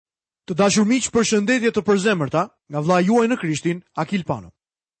Të dashur miq, përshëndetje të përzemërta nga vlla juaj në Krishtin, Akil Pano.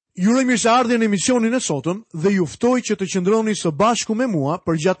 Ju uroj mirëseardhje në emisionin e sotëm dhe ju ftoj që të qëndroni së bashku me mua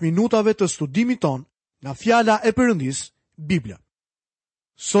për gjatë minutave të studimit ton nga fjala e Perëndis, Bibla.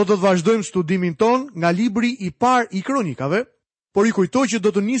 Sot do të vazhdojmë studimin ton nga libri i parë i Kronikave, por i kujtoj që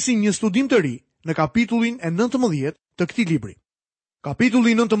do të nisim një studim të ri në kapitullin e 19 të këtij libri.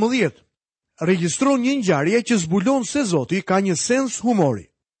 Kapitulli 19 regjistron një ngjarje që zbulon se Zoti ka një sens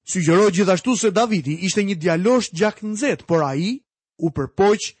humori. Sugjeroj gjithashtu se Davidi ishte një djalosh gjak nxehtë, por ai u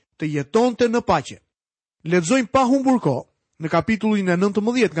përpoq të jetonte në paqe. Lexojmë pa humbur kohë në kapitullin e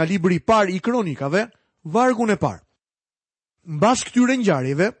 19 nga libri i parë i Kronikave, vargun e parë. Mbas këtyre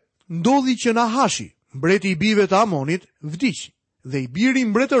ngjarjeve, ndodhi që Nahashi, mbreti i bijve të Amonit, vdiq dhe i biri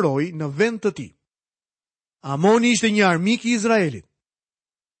mbretëroi në vend të tij. Amoni ishte një armik i Izraelit.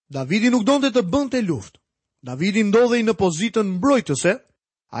 Davidi nuk donte të bënte luftë. Davidi ndodhej në pozitën mbrojtëse,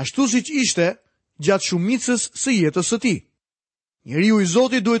 ashtu siç ishte gjatë shumicës së jetës së tij. Njeriu i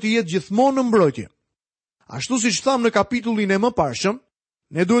Zotit duhet të jetë gjithmonë në mbrojtje. Ashtu siç tham në kapitullin e mëparshëm,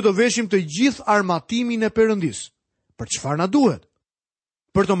 ne duhet të veshim të gjithë armatimin e Perëndis. Për çfarë na duhet?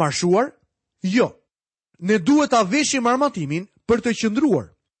 Për të marshuar? Jo. Ne duhet ta veshim armatimin për të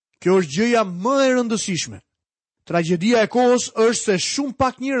qëndruar. Kjo është gjëja më e rëndësishme. Tragjedia e kohës është se shumë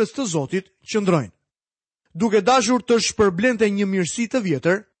pak njerëz të Zotit qëndrojnë. Duke dashur të shpërblente një mirësi të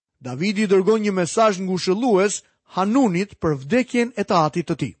vjetër, Davidi dërgon një mesazh ngushëllues Hanunit për vdekjen e të atit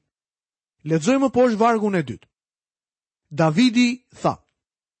të tij. Lexojmë poshtë vargun e 2. Davidi tha: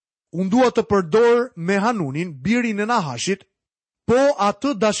 "Unë dua të përdor me Hanunin, birin e Nahashit, po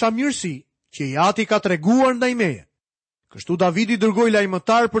atë dashamirësi që i ati ka treguar ndaj meje." Kështu Davidi dërgoi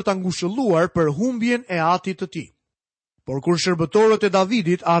lajmëtar për ta ngushëlluar për humbjen e atit të tij. Por kur shërbëtorët e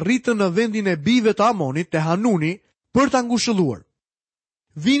Davidit arritën në vendin e bijve të Amonit, te Hanuni, për ta ngushëlluar,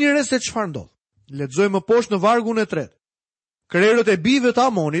 vini re se çfarë ndodh. Lexojmë poshtë në vargun e 3. Krerët e bijve të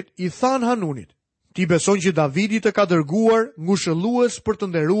Amonit i than Hanunit: "Ti beson që Davidi të ka dërguar ngushëllues për të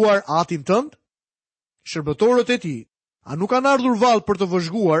nderuar atin tënd?" Shërbëtorët e tij a nuk kanë ardhur vallë për të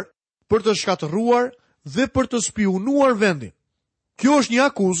vëzhguar, për të shkatërruar dhe për të spionuar vendin? Kjo është një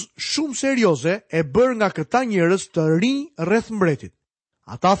akuzë shumë serioze e bërë nga këta njerëz të rinj rreth mbretit.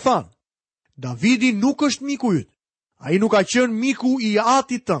 Ata thanë: "Davidi nuk është miku yt. Ai nuk ka qenë miku i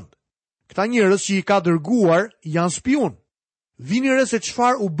atit tënd. Këta njerëz që i ka dërguar janë spion." Vini re se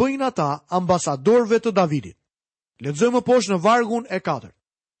çfarë u bëjnë ata ambasadorëve të Davidit. Lexojmë poshtë në vargun e 4.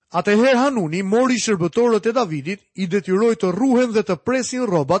 Atëherë Hanuni mori shërbëtorët e Davidit, i detyroi të ruhen dhe të presin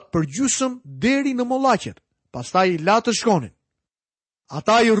rrobat për gjysmë deri në mollaqet. Pastaj i la të shkonin.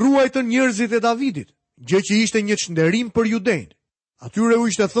 Ata i ruajtën njerëzit e Davidit, gjë që ishte një çnderim për judejt. Atyre u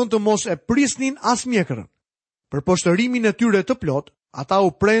ishte thënë të mos e prisnin as mjekrën. Për poshtërimin e tyre të plot, ata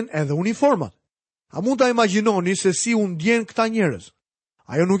u pren edhe uniformat. A mund ta imagjinoni se si u ndjen këta njerëz?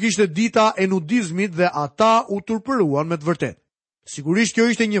 Ajo nuk ishte dita e nudizmit dhe ata u turpëruan me të vërtetë. Sigurisht kjo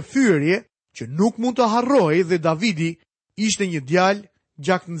ishte një fyerje që nuk mund të harrohej dhe Davidi ishte një djalë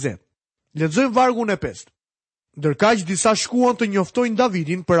gjak nxehtë. Lexojmë vargun e 5. Ndërkaq disa shkuan të njoftojnë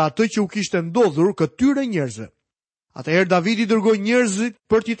Davidin për atë që u kishte ndodhur këtyre njerëzve. Atëherë Davidi dërgoi njerëzit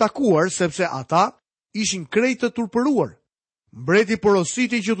për t'i takuar, sepse ata ishin krejt të turpëruar. Mbreti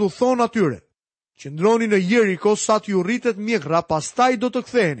porositi që t'u thonë atyre: "Qëndroni në Jeriko sa t'ju rritet mjekra, pastaj do të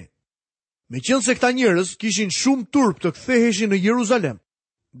ktheheni." Meqense këta njerëz kishin shumë turp të ktheheshin në Jeruzalem,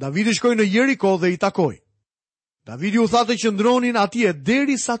 Davidi shkoi në Jeriko dhe i takoi. Davidi u tha të qëndronin atje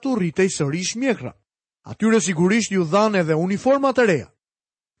derisa t'u rritej sërish mjekra. Atyre sigurisht ju dhanë edhe uniforma të reja.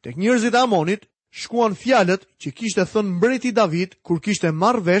 Tek njerëzit e Amonit shkuan fjalët që kishte thënë mbreti David kur kishte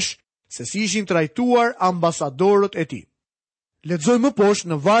marrë vesh se si ishin trajtuar ambasadorët e tij. Lexojmë më poshtë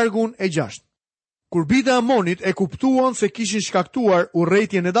në vargun e 6. Kur bijtë e Amonit e kuptuan se kishin shkaktuar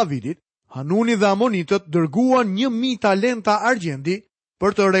urrëtitjen e Davidit, Hanuni dhe Amonitët dërguan 1.000 talenta argjendi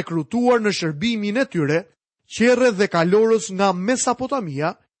për të rekrutuar në shërbimin e tyre qerrët dhe kalorës nga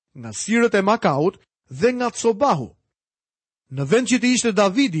Mesopotamia, nga sirët e Makaut dhe nga Tsobahu. Në vend që të ishte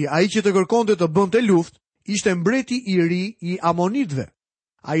Davidi ai që të kërkonte të bënte luftë, ishte mbreti i ri i Amonitëve.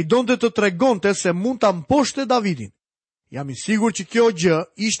 Ai donte të tregonte se mund ta mposhte Davidin. Jam i sigurt që kjo gjë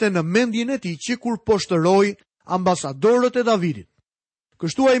ishte në mendjen e tij që kur poshtëroi ambasadorët e Davidit.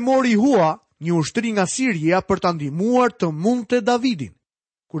 Kështu ai mori hua një ushtri nga Siria për ta ndihmuar të mundte Davidin.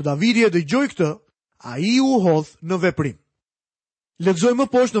 Kur Davidi e dëgjoi këtë, ai u hodh në veprim. Lexojmë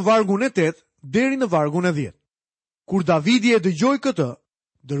poshtë në vargun e 8 deri në vargun e 10. Kur Davidi e dëgjoi këtë,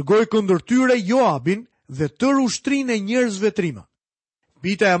 dërgoi kundër tyre Joabin dhe tër ushtrinë e njerëzve trima.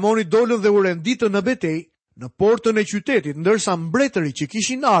 Bijtë e Amonit dolën dhe u renditën në betejë në portën e qytetit, ndërsa mbretërit që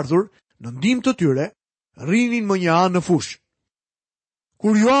kishin ardhur në ndihmë të tyre, rrinin më një anë në fushë.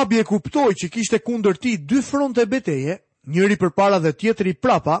 Kur Joabi e kuptoi që kishte kundër tij dy fronte beteje, njëri përpara dhe tjetri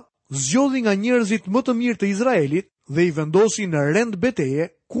prapa, zgjodhi nga njerëzit më të mirë të Izraelit dhe i vendosi në rend beteje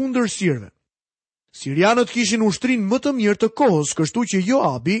kundër sirëve. Sirianët kishin ushtrinë më të mirë të kohës, kështu që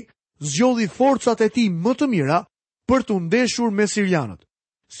Joabi zgjodhi forcat e tij më të mira për të ndeshur me sirianët.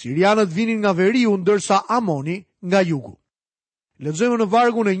 Sirianët vinin nga veriu ndërsa Amoni nga jugu. Lexojmë në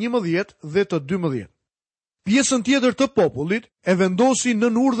vargun e 11 dhe të 12. Pjesën tjetër të popullit e vendosi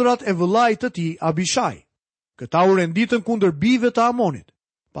nën urdhrat e vëllait të tij Abishai. Këta u renditën kundër bijve të Amonit.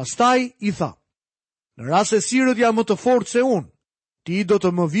 Pastaj i tha: "Në rast se sirët janë më të fortë se unë, ti do të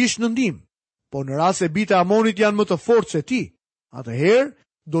më vish në ndihmë. Po në rast se bijtë e Amonit janë më të fortë se ti, atëherë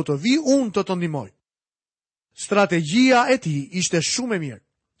do të vi unë të ndihmoj." Strategjia e tij ishte shumë e mirë.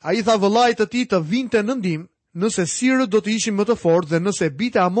 Ai tha vëllait të tij të vinte në ndihmë nëse sirët do të ishin më të fortë dhe nëse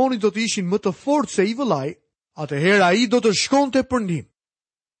bijtë e Amonit do të ishin më të fortë se i vëllai, atëherë ai do të shkonte për ndihmë.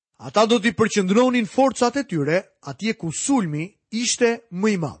 Ata do t'i përqendronin forcat e tyre atje ku sulmi ishte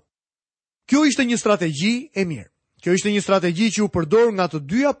më i madh. Kjo ishte një strategji e mirë. Kjo ishte një strategji që u përdor nga të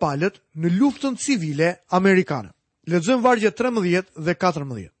dyja palët në luftën civile amerikane. Lexojmë vargjet 13 dhe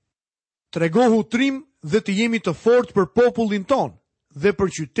 14. "Tregohu trim dhe të jemi të fortë për popullin ton dhe për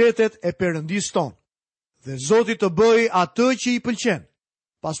qytetet e Perëndis ton. Dhe Zoti të bëj atë që i pëlqen."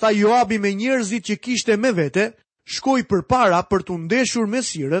 Pastaj Joabi me njerëzit që kishte me vete shkoi përpara për të ndeshur me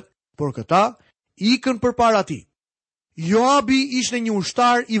sirët, por këta ikën përpara tij. Joabi ishte një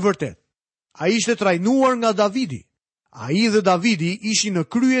ushtar i vërtet. Ai ishte trajnuar nga Davidi. Ai dhe Davidi ishin në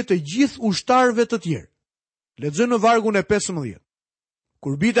krye të gjithë ushtarëve të tjerë. Lexojmë në vargun e 15.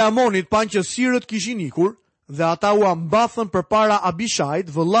 Kur bijtë e Amonit panë që sirët kishin ikur dhe ata u ambathën përpara Abishait,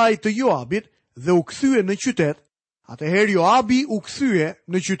 vëllait të Joabit, dhe u kthye në qytet, atëherë Joabi u kthye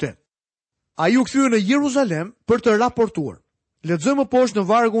në qytet. Ai u kthye në Jeruzalem për të raportuar. Lexojmë poshtë në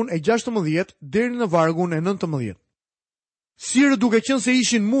vargun e 16 deri në vargun e 19. Sirët, duke qenë se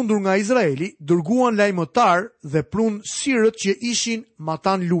ishin mundur nga Izraeli, dërguan lajmëtar dhe prun sirët që ishin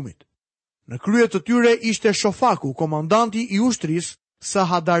matan lumit. Në krye të tyre ishte Shofaku, komandanti i ushtrisë së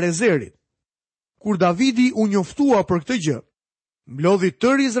Hadarezerit. Kur Davidi u njoftua për këtë gjë, mblodhi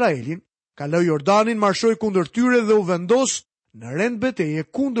tërë Izraelin, kaloi Jordanin, marshoi kundër tyre dhe u vendos në rend beteje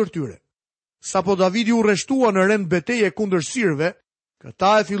kundër tyre. Sapo Davidi u rreshtua në rend beteje kundër sirëve,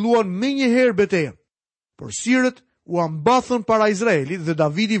 këta e filluan menjëherë betejen. Por sirët u ambathën para Izraelit dhe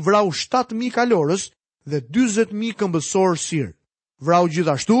Davidi vrau 7.000 kalorës dhe 40.000 këmbësor sirë. Vrau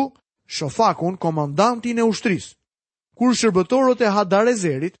gjithashtu Shofakun, komandantin e ushtrisë. Kur shërbëtorët e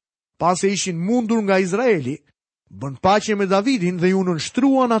Hadarezerit, pas e ishin mundur nga Izraeli, bën paqe me Davidin dhe ju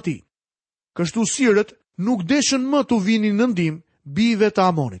nënshtruan atij. Kështu sirët nuk deshën më të vinin në ndihmë bijve të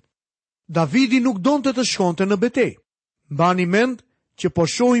Amonit. Davidi nuk donte të shkonte në betejë. Mbani mend që po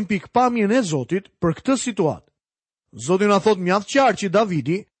shohim pikpamjen e Zotit për këtë situatë. Zoti na thot mjaft qartë që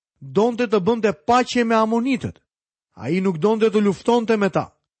Davidi donte të bënte paqe me amonitët. Ai nuk donte të luftonte me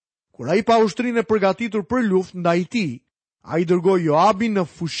ta. Kur ai pa ushtrinë e përgatitur për luftë ndaj tij, ai dërgoi Joabin në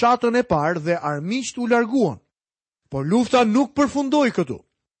fushatën e parë dhe armiqt u larguan. Por lufta nuk përfundoi këtu.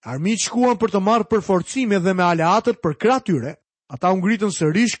 Armiqt shkuan për të marrë përforcime dhe me aleatët për krah tyre, ata u ngritën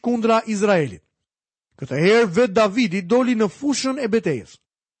sërish kundra Izraelit. Këtë herë vetë Davidi doli në fushën e betejës.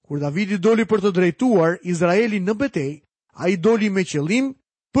 Kur Davidi doli për të drejtuar Izraelin në betejë, ai doli me qëllim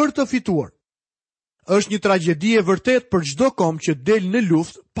për të fituar. Është një tragjedi e vërtet për çdo kom që del në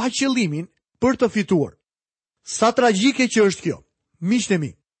luftë pa qëllimin për të fituar. Sa tragjike që është kjo. Miqtë e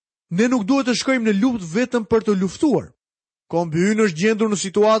mi, ne nuk duhet të shkojmë në luftë vetëm për të luftuar. Kombi ynë është gjendur në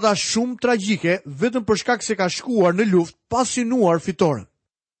situata shumë tragjike vetëm për shkak se ka shkuar në luftë pa synuar fitoren.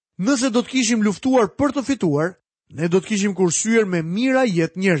 Nëse do të kishim luftuar për të fituar, ne do të kishim kursyer me mira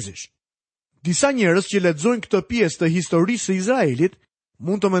jetë njerëzish. Disa njerëz që lexojnë këtë pjesë të historisë së Izraelit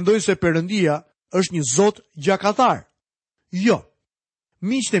mund të mendojnë se Perëndia është një Zot gjakatar. Jo.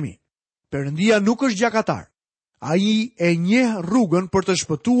 Miqtë e mi, Perëndia nuk është gjakatar. Ai e njeh rrugën për të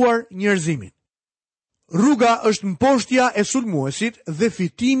shpëtuar njerëzimin. Rruga është mposhtja e sulmuesit dhe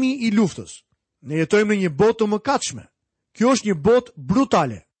fitimi i luftës. Ne jetojmë në një botë të mëkatshme. Kjo është një botë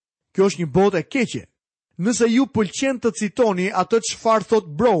brutale. Kjo është një botë e keqe. Nëse ju pëlqen të citoni atë çfarë thot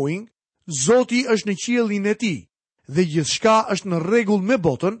Browning, Zoti është në qiellin e tij dhe gjithçka është në rregull me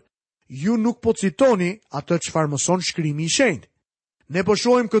botën, ju nuk po citoni atë çfarë mëson Shkrimi i Shenjtë. Ne po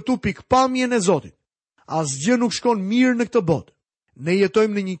shohim këtu pikpamjen e Zotit. Asgjë nuk shkon mirë në këtë botë. Ne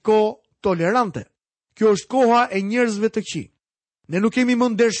jetojmë në një kohë tolerante. Kjo është koha e njerëzve të këqij. Ne nuk kemi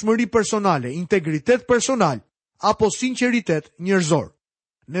më ndershmëri personale, integritet personal apo sinqeritet njerëzor.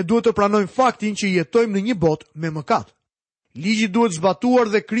 Ne duhet të pranojmë faktin që jetojmë në një botë me mëkat. Ligji duhet zbatuar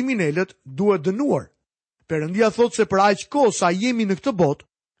dhe kriminalët duhet dënuar. Perëndia thot se për aq kohë sa jemi në këtë botë,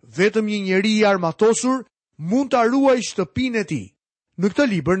 vetëm një njeri i armatosur mund ta ruajë shtëpinë e tij. Në këtë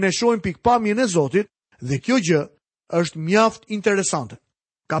libër ne shohim pikpamjen e Zotit dhe kjo gjë është mjaft interesante.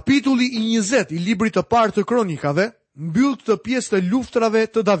 Kapitulli i 20 i librit të parë të Kronikave mbyll këtë pjesë të luftrave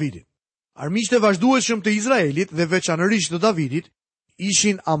të Davidit. Armiqtë e vazhdueshëm të Izraelit dhe veçanërisht të Davidit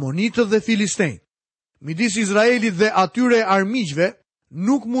ishin amonitët dhe filistejnë. Midis Izraelit dhe atyre armiqve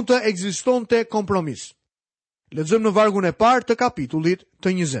nuk mund të ekzistonte kompromis. Lexojmë në vargun e parë të kapitullit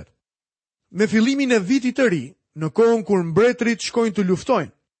të 20. Me fillimin e vitit të ri, në kohën kur mbretërit shkojnë të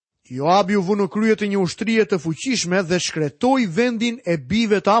luftojnë, Joabi u vë në krye të një ushtrie të fuqishme dhe shkretoi vendin e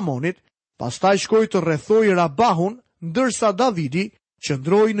bijve të Amonit, pastaj shkoi të rrethoi Rabahun, ndërsa Davidi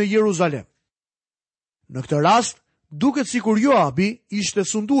qëndroi në Jeruzalem. Në këtë rast, duket sikur Joabi ishte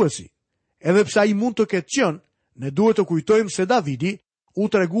sunduesi. Edhe pse ai mund të ketë qenë, ne duhet të kujtojmë se Davidi u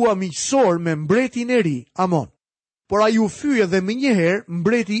tregua miqësor me mbretin e ri Amon. Por ai u fye dhe menjëherë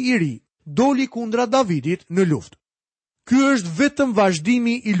mbreti i ri doli kundra Davidit në luftë. Ky është vetëm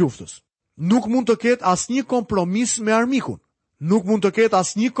vazhdimi i luftës. Nuk mund të ketë asnjë kompromis me armikun. Nuk mund të ketë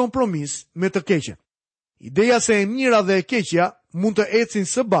asnjë kompromis me të keqen. Ideja se e mira dhe e keqja mund të ecin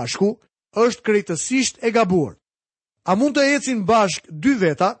së bashku është krejtësisht e gabuar. A mund të ecin bashk dy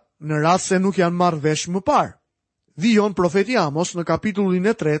veta në rast se nuk janë marrë vesh më parë? Vijon profeti Amos në kapitullin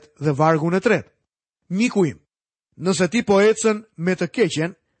e 3 dhe vargun e 3. Miku im, nëse ti po ecën me të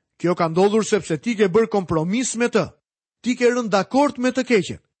keqen, kjo ka ndodhur sepse ti ke bërë kompromis me të. Ti ke rënë dakord me të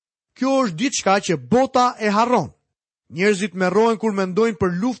keqen. Kjo është diçka që bota e harron. Njerëzit merrohen kur mendojnë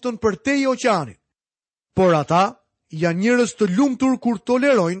për luftën përtej oqeanit. Por ata janë njerëz të lumtur kur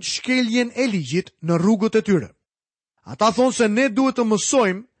tolerojnë shkeljen e ligjit në rrugët e tyre. Ata thonë se ne duhet të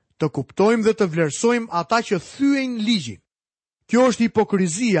mësojmë, të kuptojmë dhe të vlerësojmë ata që thyejnë ligjin. Kjo është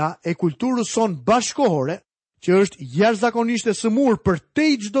hipokrizia e kulturës sonë bashkohore, që është jashtëzakonisht e sëmurë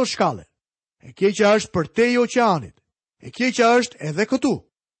përtej çdo shkallë. E keqja është përtej oqeanit. E keqja është edhe këtu.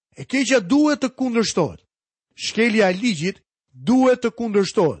 E keqja duhet të kundërshtohet. Shkelja e ligjit duhet të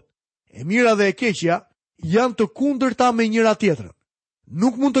kundërshtohet. E mira dhe e keqja janë të kundërta me njëra tjetrën.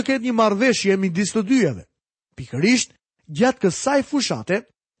 Nuk mund të ketë një marrëveshje midis të dyjave. Pikërisht, gjatë kësaj fushate,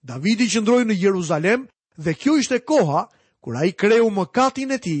 Davidi qëndroi në Jeruzalem dhe kjo ishte koha kur ai kreu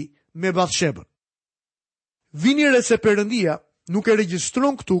mëkatin e tij me Bathshebën. Vini re se Perëndia nuk e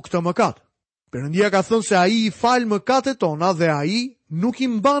regjistron këtu këtë mëkat. Perëndia ka thënë se ai i fal mëkatet tona dhe ai nuk i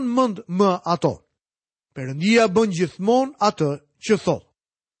mban mend më ato. Perëndia bën gjithmonë atë që thot.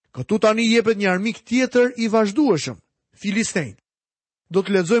 Këtu tani jepet një armik tjetër i vazhdueshëm, filistejnë. Do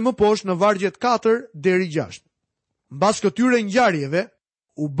të lexojmë më poshtë në vargjet 4 deri 6. Mbas këtyre ngjarjeve,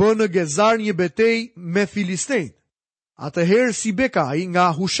 u bë në Gezar një betejë me filistejnë. Atëherë Sibekai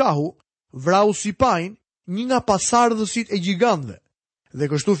nga Hushahu vrau Sipain, një nga pasardhësit e gjigantëve, dhe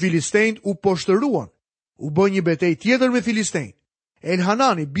kështu filistejnë u poshtëruan. U bë një betejë tjetër me filistejnë.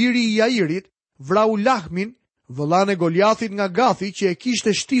 Elhanani, biri i Jairit, vrau Lahmin, vëllan e Goliathit nga Gathi, që e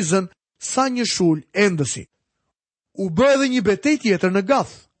kishte shtizën sa një shul endësi. U bë edhe një betejë tjetër në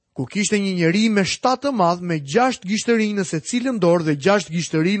Gath, ku kishte një njeri me 7 të madh me 6 gishtëri në secilën dorë dhe 6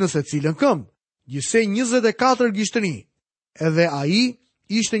 gishtëri në secilën këmbë, gjithsej 24 gishtëri. Edhe ai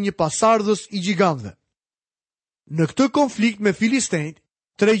ishte një pasardhës i gjigantëve. Në këtë konflikt me filistejnët,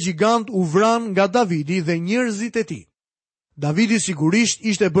 3 gjigant u vran nga Davidi dhe njerëzit e tij. Davidi sigurisht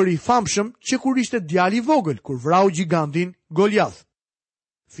ishte bërë i famshëm që kur ishte djali i vogël kur vrau gigantin Goliath.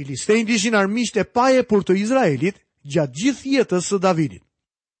 Filistejnët ishin armiqtë e pajepur të Izraelit gjatë gjithë jetës së Davidit.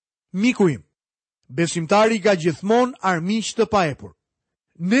 Miku im, besimtari ka gjithmonë armiq të paepur.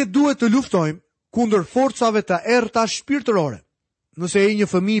 Ne duhet të luftojmë kundër forcave të errta shpirtërore. Nëse je një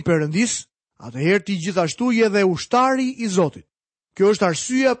fëmijë i Perëndis, atëherë ti gjithashtu je edhe ushtari i Zotit. Kjo është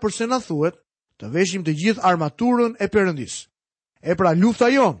arsyeja pse na thuhet të veshim të gjithë armaturën e Perëndis. E pra lufta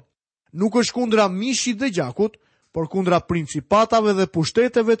jon nuk është kundra mishit dhe gjakut, por kundra principatave dhe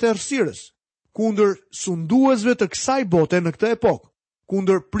pushteteve të errësirës, kundër sunduesve të kësaj bote në këtë epokë,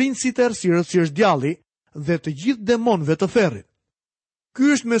 kundër princit të errësirës që është djalli dhe të gjithë demonëve të ferrit.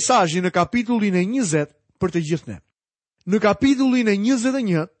 Ky është mesazhi në kapitullin e 20 për të gjithë ne. Në kapitullin e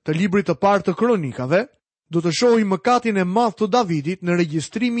 21 të librit të parë të Kronikave, do të shohim mëkatin e madh të Davidit në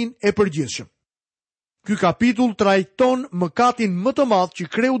regjistrimin e përgjithshëm. Ky kapitull trajton mëkatin më të madh që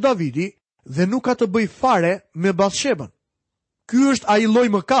kreu Davidi dhe nuk ka të bëjë fare me Bathshebën. Ky është ai lloj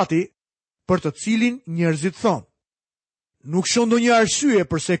mëkati për të cilin njerëzit thonë: nuk shoh ndonjë arsye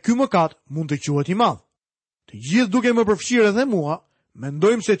pse ky mëkat mund të quhet i madh. Të gjithë duke më përfshirë edhe mua,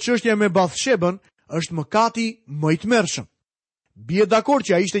 mendojmë se çështja me Bathshebën është mëkati më i tmerrshëm. Bie dakord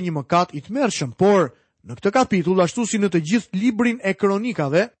që ai ishte një mëkat i tmerrshëm, por në këtë kapitull, ashtu si në të gjithë librin e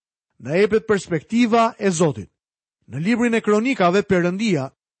Kronikave, na jepet perspektiva e Zotit. Në librin e Kronikave,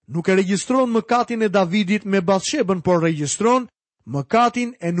 Perëndia nuk e regjistron mëkatin e Davidit me Bathshebën, por regjistron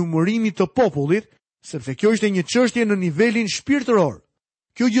mëkatin e numërimit të popullit, sepse kjo ishte një çështje në nivelin shpirtëror.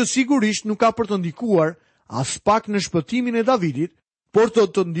 Kjo gjë sigurisht nuk ka për të ndikuar as pak në shpëtimin e Davidit, por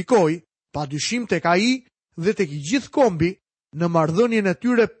të ndikoj padyshim tek ai dhe tek i gjithë kombi në marrëdhënien e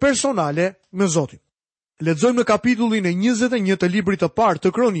tyre personale me Zotin. Lexojmë në kapitullin e 21 të librit të parë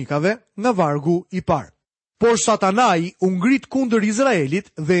të Kronikave, nga vargu i parë. Por Satanai u ngrit kundër Izraelit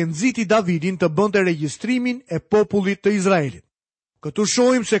dhe e nxiti Davidin të bënte regjistrimin e popullit të Izraelit. Këtu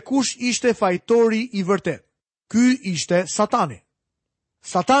shohim se kush ishte fajtori i vërtet. Ky ishte Satani.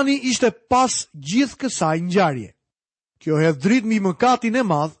 Satani ishte pas gjithë kësaj ngjarje. Kjo hedh dritë mbi mëkatin e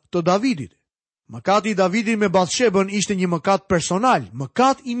madh të Davidit. Mëkati i Davidit me Bathshebën ishte një mëkat personal,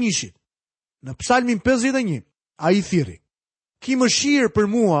 mëkat i mishit. Në Psalmin 51, ai thirrri: "Ki mëshirë për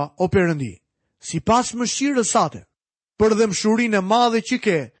mua, o Perëndi, sipas mëshirës sate, për dëmshurinë e madhe që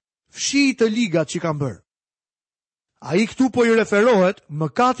ke, fshi të ligat që kam bërë." Ai këtu po i referohet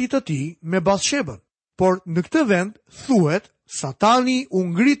mëkatit të tij me Bathshebën, por në këtë vend thuhet Satani u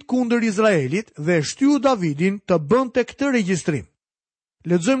ngrit kundër Izraelit dhe e shtyu Davidin të bënte këtë regjistrim.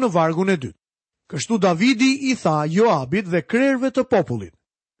 Lexojmë në vargun e 2. Kështu Davidi i tha Joabit dhe krerëve të popullit: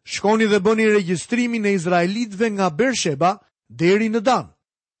 "Shkoni dhe bëni regjistrimin e izraelitëve nga Bersheba deri në Dan.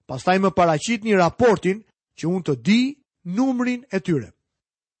 Pastaj më paraqitni raportin që unë të di numrin e tyre."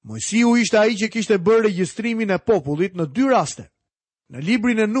 Mojsiu ishte ai që kishte bërë regjistrimin e popullit në 2 raste. Në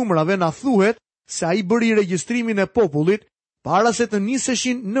librin e numrave na thuhet se ai bëri regjistrimin e popullit para se të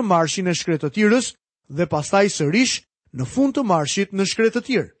niseshin në marshin e shkretëtirës dhe pastaj sërish në fund të marshit në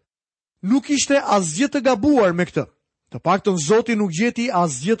shkretëtirë. Nuk ishte asgjë të gabuar me këtë. Të paktën Zoti nuk gjeti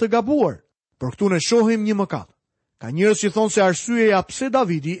asgjë të gabuar, por këtu ne shohim një mëkat. Ka njerëz që thonë se arsyeja pse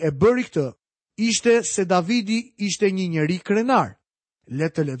Davidi e bëri këtë ishte se Davidi ishte një njeri krenar. Le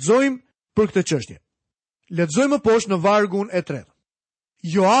të lexojmë për këtë çështje. Lexojmë poshtë në vargun e 3.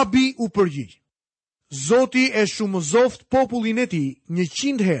 Joabi u përgjigj: "Zoti e shumëzoft popullin e tij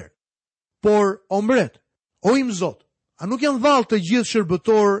 100 herë. Por o mbret, o im Zot, a nuk janë vallë të gjithë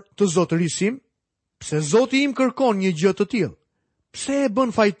shërbëtor të zotërisim? Pse Zoti im kërkon një gjë të tillë? Pse e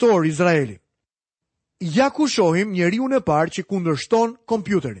bën fajtor Izraelin?" Ja ku shohim njeriun e parë që kundërshton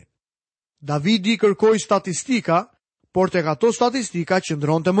kompjuterin. Davidi kërkoi statistika, por tek ato statistika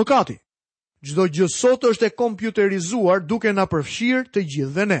qëndronte mëkati. Çdo gjë sot është e kompjuterizuar duke na përfshirë të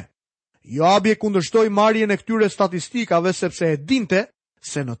gjithëve ne. Joabi e kundërshtoi marrjen e këtyre statistikave sepse e dinte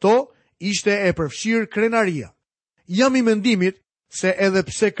se në to ishte e përfshirë krenaria. Jam i mendimit se edhe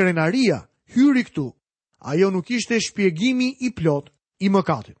pse krenaria hyri këtu, ajo nuk ishte shpjegimi i plot i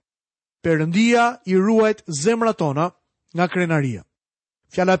mëkatit. Perëndia i ruajt zemrat tona nga krenaria.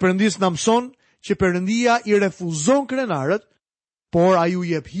 Fjala e Perëndis na mëson që Perëndia i refuzon krenarët, por ai u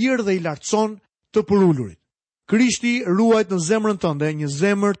jep hir dhe i lartëson të përulurit. Krishti ruajt në zemrën tënde një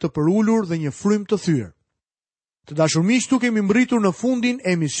zemër të përulur dhe një frym të thyer. Të dashur miq, tu kemi mbritur në fundin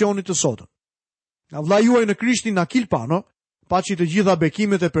e emisionit të sotëm. Nga vlla juaj në Krishtin Akil Pano, paçi të gjitha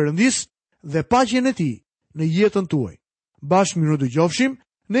bekimet e Perëndis dhe paqen e tij në jetën tuaj. Bashkë miru dëgjofshim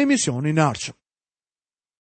në emisionin e ardhshëm.